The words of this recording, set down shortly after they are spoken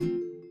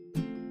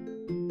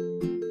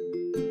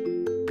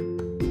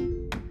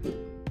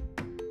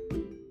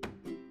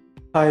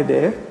Hi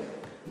there.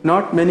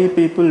 Not many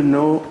people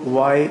know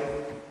why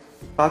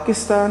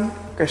Pakistan,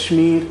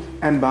 Kashmir,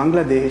 and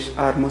Bangladesh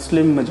are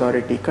Muslim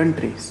majority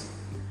countries.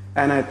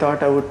 And I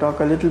thought I would talk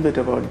a little bit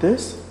about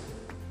this.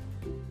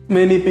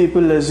 Many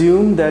people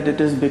assume that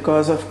it is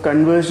because of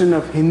conversion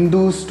of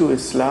Hindus to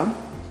Islam.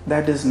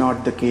 That is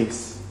not the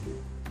case.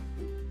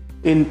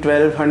 In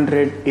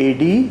 1200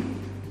 AD,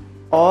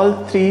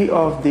 all three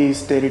of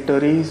these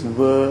territories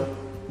were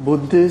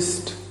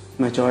Buddhist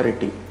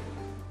majority.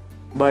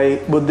 By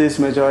Buddhist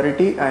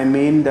majority, I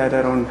mean that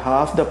around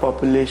half the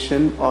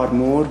population or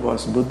more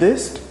was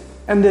Buddhist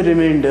and the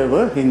remainder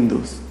were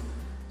Hindus.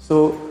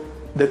 So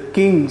the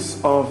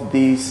kings of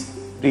these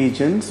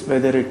regions,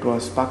 whether it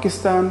was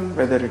Pakistan,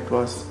 whether it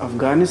was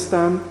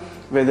Afghanistan,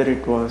 whether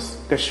it was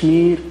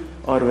Kashmir,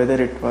 or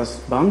whether it was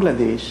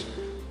Bangladesh,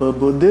 were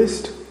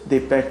Buddhist. The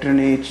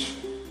patronage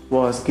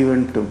was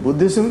given to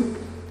Buddhism,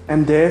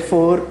 and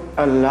therefore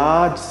a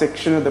large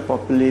section of the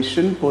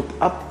population, both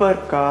upper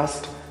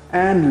caste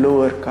and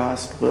lower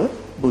caste, were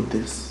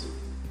Buddhists.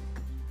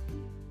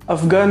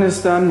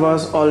 Afghanistan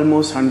was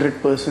almost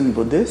 100%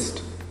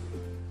 Buddhist.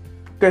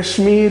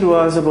 Kashmir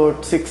was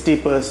about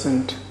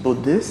 60%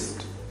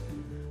 Buddhist.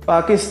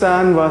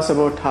 Pakistan was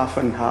about half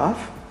and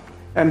half,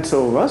 and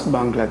so was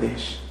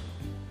Bangladesh.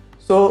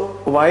 So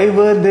why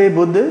were they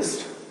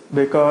Buddhist?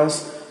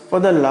 Because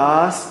for the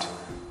last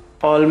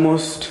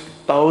almost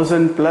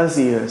 1000 plus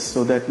years,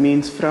 so that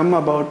means from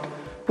about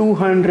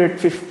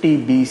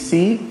 250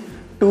 BC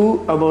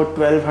to about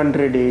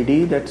 1200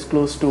 AD, that's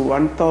close to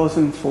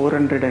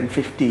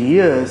 1450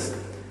 years,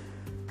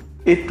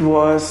 it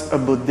was a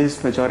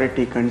Buddhist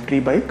majority country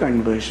by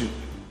conversion.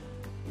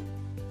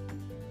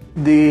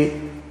 The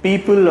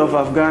people of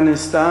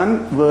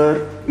Afghanistan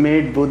were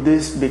made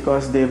Buddhist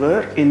because they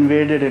were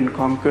invaded and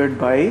conquered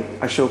by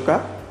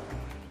Ashoka,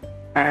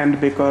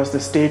 and because the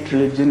state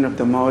religion of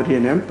the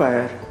Mauryan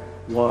Empire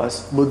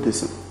was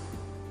Buddhism.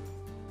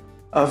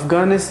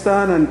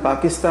 Afghanistan and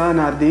Pakistan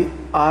are the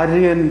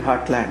Aryan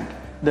heartland,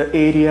 the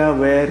area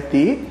where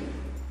the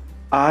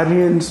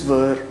Aryans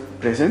were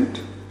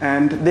present,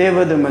 and they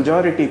were the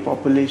majority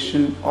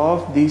population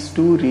of these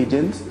two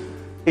regions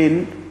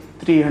in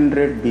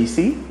 300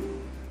 BC.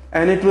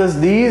 And it was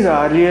these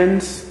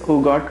Aryans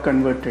who got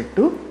converted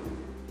to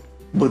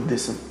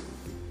Buddhism.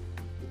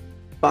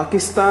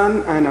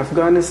 Pakistan and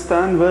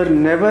Afghanistan were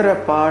never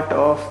a part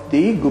of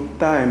the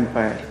Gupta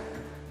Empire,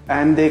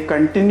 and they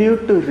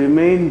continued to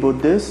remain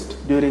Buddhist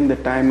during the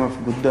time of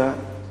Gupta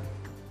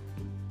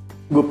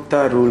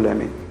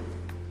rule.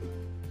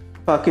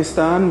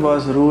 Pakistan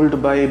was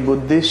ruled by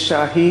Buddhist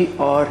Shahi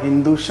or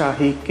Hindu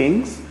Shahi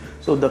kings.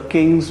 So the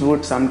kings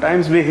would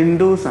sometimes be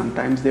Hindu,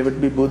 sometimes they would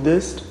be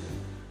Buddhist.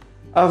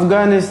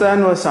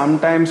 Afghanistan was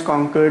sometimes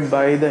conquered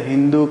by the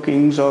Hindu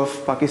kings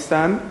of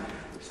Pakistan.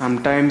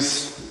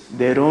 Sometimes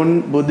their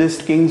own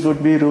Buddhist kings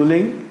would be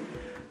ruling.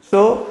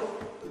 So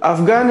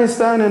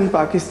Afghanistan and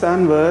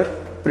Pakistan were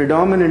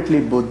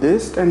predominantly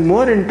Buddhist, and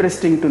more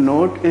interesting to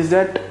note is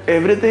that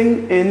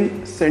everything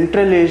in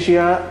Central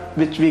Asia,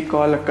 which we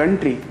call a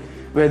country,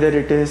 whether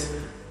it is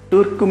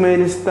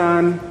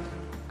Turkmenistan,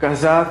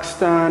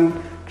 Kazakhstan,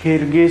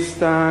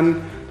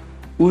 Kyrgyzstan,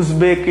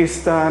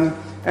 Uzbekistan,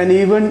 and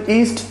even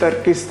East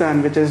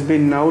Turkestan, which has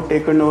been now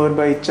taken over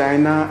by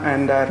China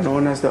and are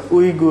known as the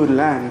Uyghur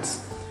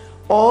lands,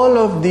 all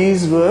of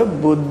these were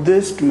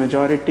Buddhist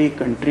majority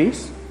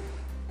countries,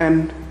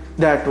 and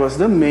that was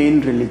the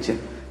main religion.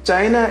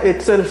 China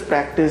itself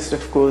practiced,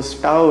 of course,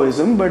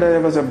 Taoism, but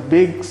there was a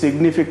big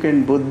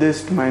significant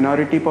Buddhist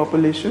minority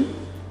population.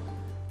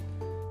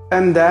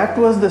 And that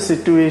was the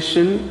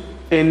situation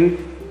in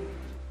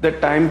the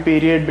time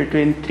period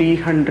between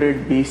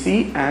 300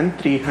 BC and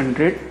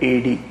 300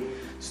 AD.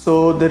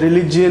 So the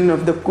religion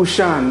of the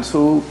Kushans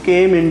who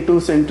came into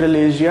Central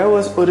Asia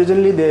was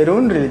originally their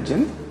own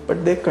religion,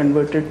 but they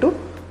converted to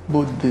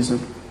Buddhism.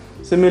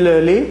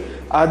 Similarly,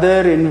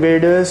 other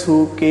invaders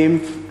who came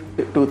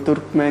to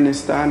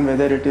Turkmenistan,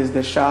 whether it is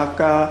the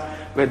Shaka,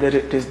 whether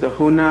it is the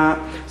Huna,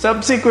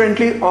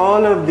 subsequently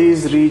all of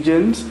these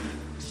regions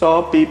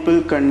saw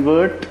people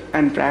convert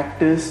and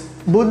practice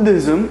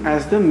Buddhism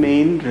as the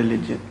main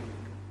religion.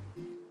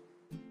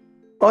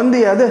 On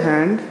the other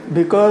hand,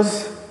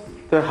 because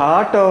the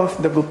heart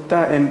of the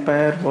Gupta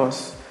Empire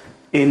was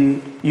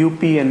in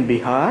UP and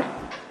Bihar,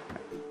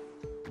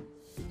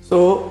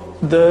 so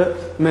the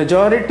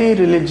majority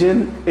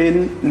religion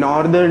in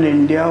northern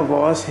India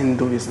was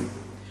Hinduism.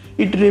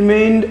 It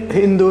remained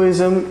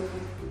Hinduism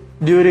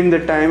during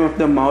the time of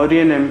the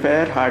Mauryan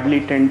Empire.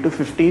 Hardly 10 to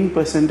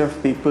 15%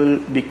 of people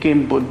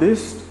became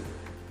Buddhist,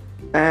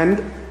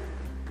 and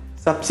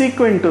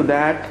subsequent to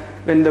that,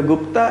 when the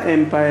Gupta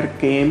Empire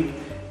came,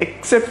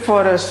 except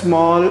for a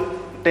small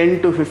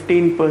 10 to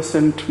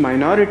 15%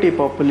 minority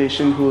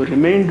population who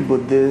remained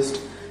Buddhist,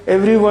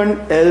 everyone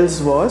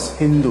else was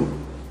Hindu.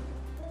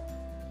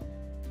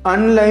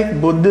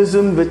 Unlike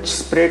Buddhism, which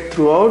spread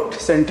throughout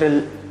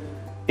Central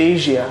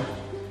Asia,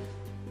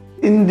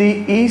 in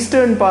the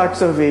eastern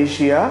parts of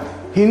Asia,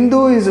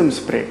 Hinduism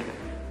spread.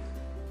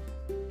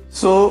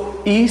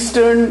 So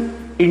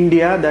Eastern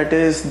India, that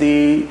is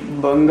the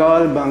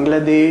Bengal,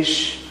 Bangladesh,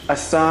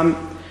 Assam,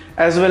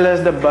 as well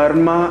as the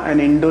Burma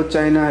and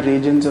Indochina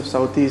regions of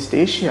Southeast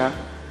Asia,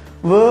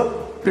 were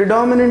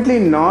predominantly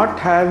not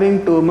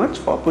having too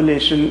much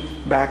population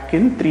back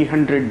in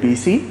 300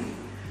 BC.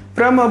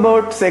 From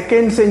about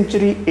 2nd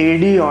century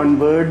AD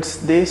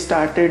onwards, they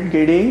started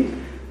getting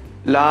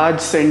large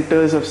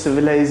centers of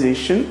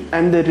civilization,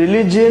 and the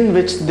religion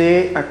which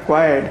they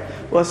acquired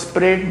was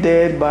spread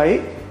there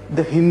by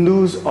the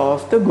Hindus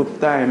of the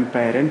Gupta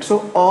Empire. And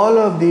so all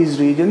of these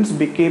regions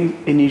became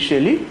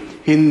initially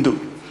Hindu.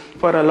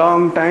 For a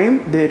long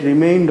time, they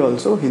remained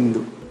also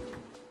Hindu.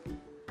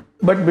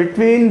 But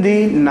between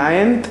the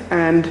 9th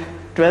and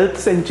 12th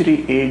century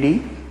AD,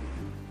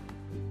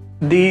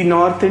 the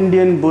North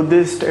Indian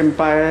Buddhist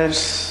empires,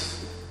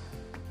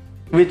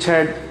 which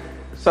had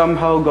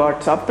somehow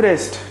got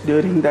suppressed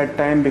during that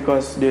time,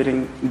 because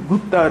during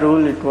Gupta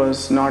rule it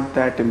was not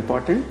that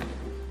important.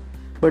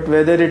 But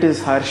whether it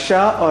is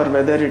Harsha or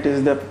whether it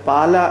is the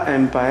Pala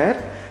Empire,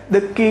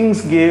 the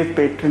kings gave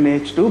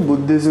patronage to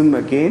Buddhism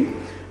again,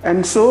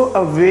 and so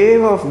a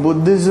wave of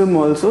Buddhism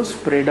also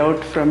spread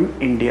out from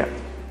India.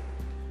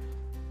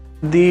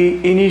 The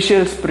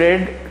initial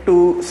spread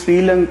to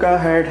Sri Lanka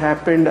had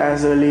happened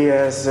as early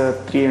as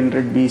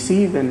 300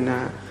 BC, when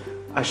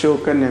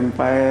Ashokan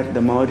Empire, the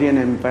Mauryan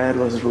Empire,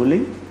 was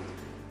ruling,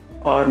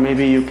 or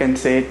maybe you can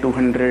say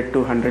 200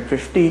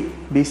 250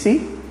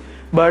 BC.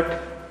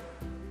 But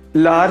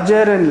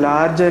larger and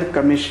larger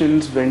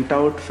commissions went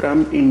out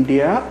from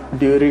India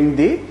during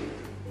the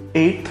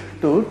 8th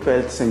to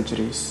 12th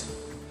centuries,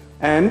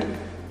 and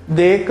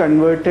they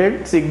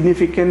converted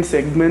significant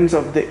segments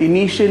of the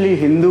initially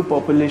Hindu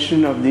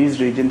population of these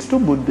regions to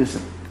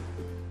Buddhism.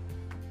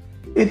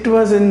 It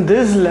was in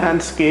this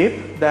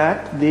landscape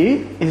that the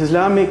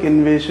Islamic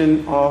invasion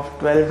of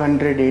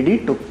 1200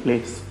 AD took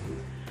place.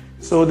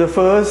 So the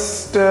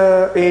first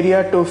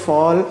area to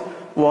fall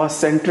was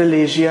Central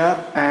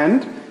Asia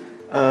and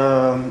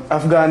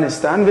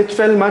Afghanistan, which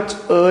fell much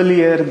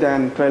earlier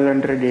than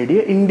 1200 AD.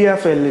 India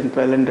fell in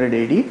 1200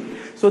 AD.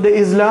 So the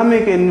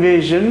Islamic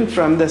invasion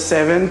from the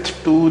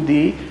 7th to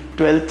the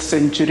 12th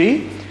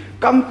century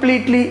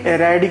completely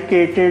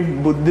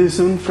eradicated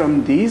Buddhism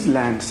from these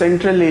lands.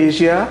 Central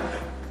Asia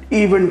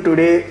even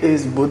today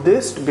is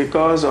Buddhist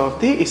because of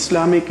the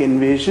Islamic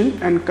invasion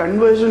and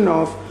conversion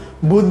of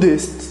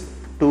Buddhists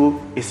to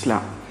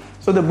Islam.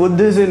 So the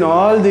Buddhists in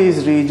all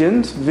these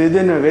regions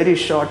within a very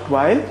short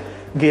while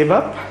gave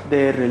up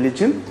their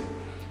religion,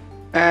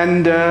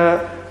 and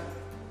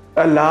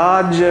a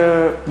large,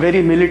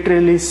 very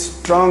militarily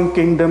strong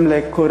kingdom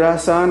like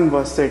Khorasan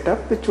was set up,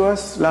 which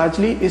was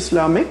largely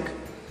Islamic.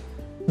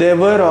 There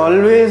were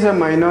always a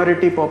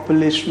minority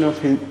population of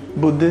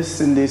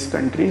Buddhists in these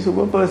countries who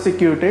were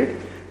persecuted,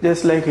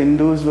 just like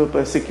Hindus were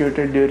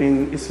persecuted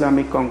during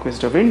Islamic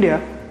conquest of India.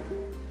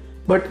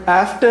 But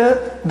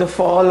after the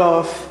fall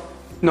of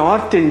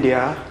North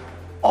India,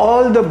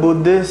 all the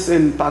Buddhists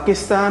in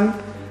Pakistan,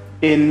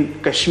 in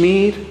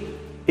Kashmir,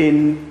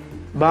 in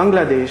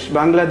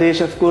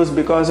Bangladesh of course,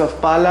 because of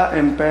Pala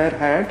Empire,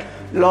 had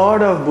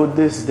lot of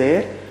Buddhists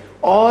there.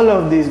 All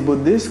of these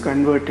Buddhists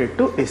converted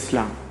to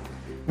Islam.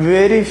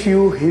 Very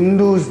few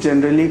Hindus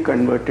generally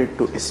converted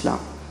to Islam.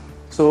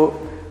 So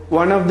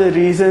one of the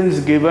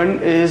reasons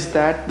given is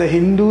that the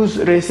Hindus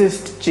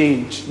resist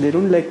change. They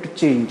don't like to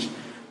change,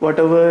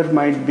 whatever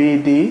might be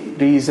the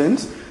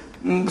reasons.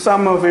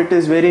 Some of it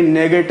is very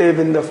negative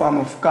in the form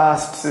of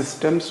caste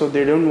system, so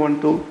they don't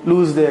want to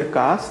lose their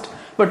caste.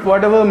 But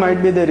whatever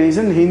might be the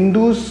reason,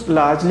 Hindus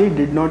largely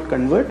did not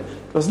convert.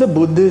 It was the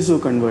Buddhists who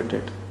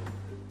converted.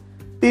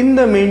 In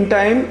the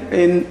meantime,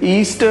 in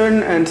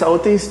Eastern and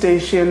Southeast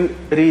Asian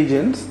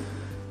regions,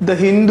 the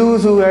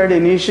Hindus who had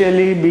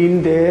initially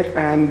been there,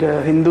 and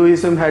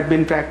Hinduism had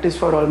been practiced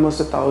for almost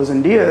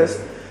 1,000 years,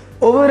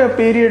 over a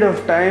period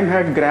of time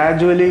had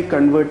gradually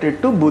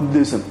converted to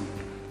Buddhism.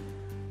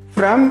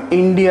 From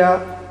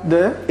India,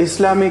 the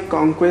Islamic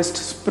conquest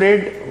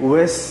spread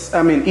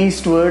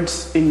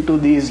eastwards into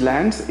these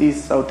lands,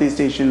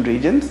 Southeast Asian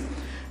regions,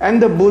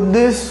 and the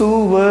Buddhists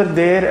who were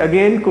there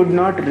again could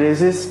not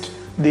resist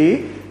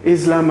the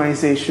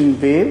Islamization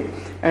wave,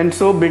 and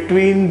so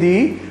between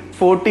the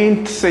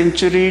 14th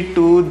century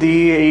to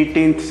the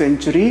 18th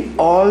century,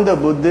 all the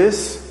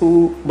Buddhists,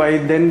 who by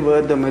then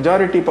were the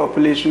majority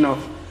population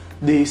of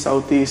the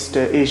Southeast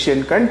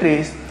Asian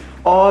countries,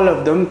 all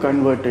of them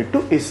converted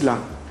to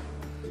Islam.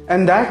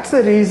 And that's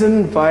the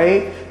reason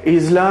why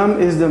Islam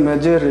is the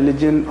major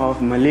religion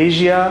of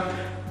Malaysia,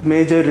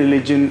 major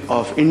religion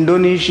of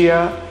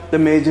Indonesia, the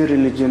major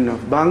religion of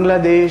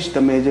Bangladesh, the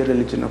major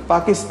religion of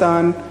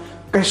Pakistan,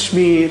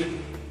 Kashmir,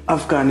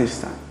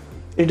 Afghanistan.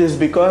 It is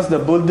because the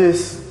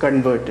Buddhists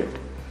converted.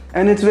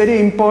 And it's very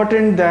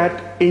important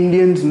that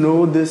Indians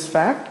know this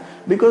fact,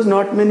 because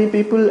not many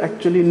people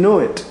actually know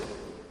it.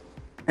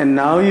 And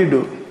now you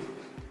do.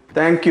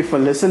 Thank you for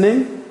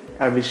listening.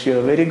 I wish you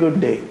a very good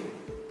day.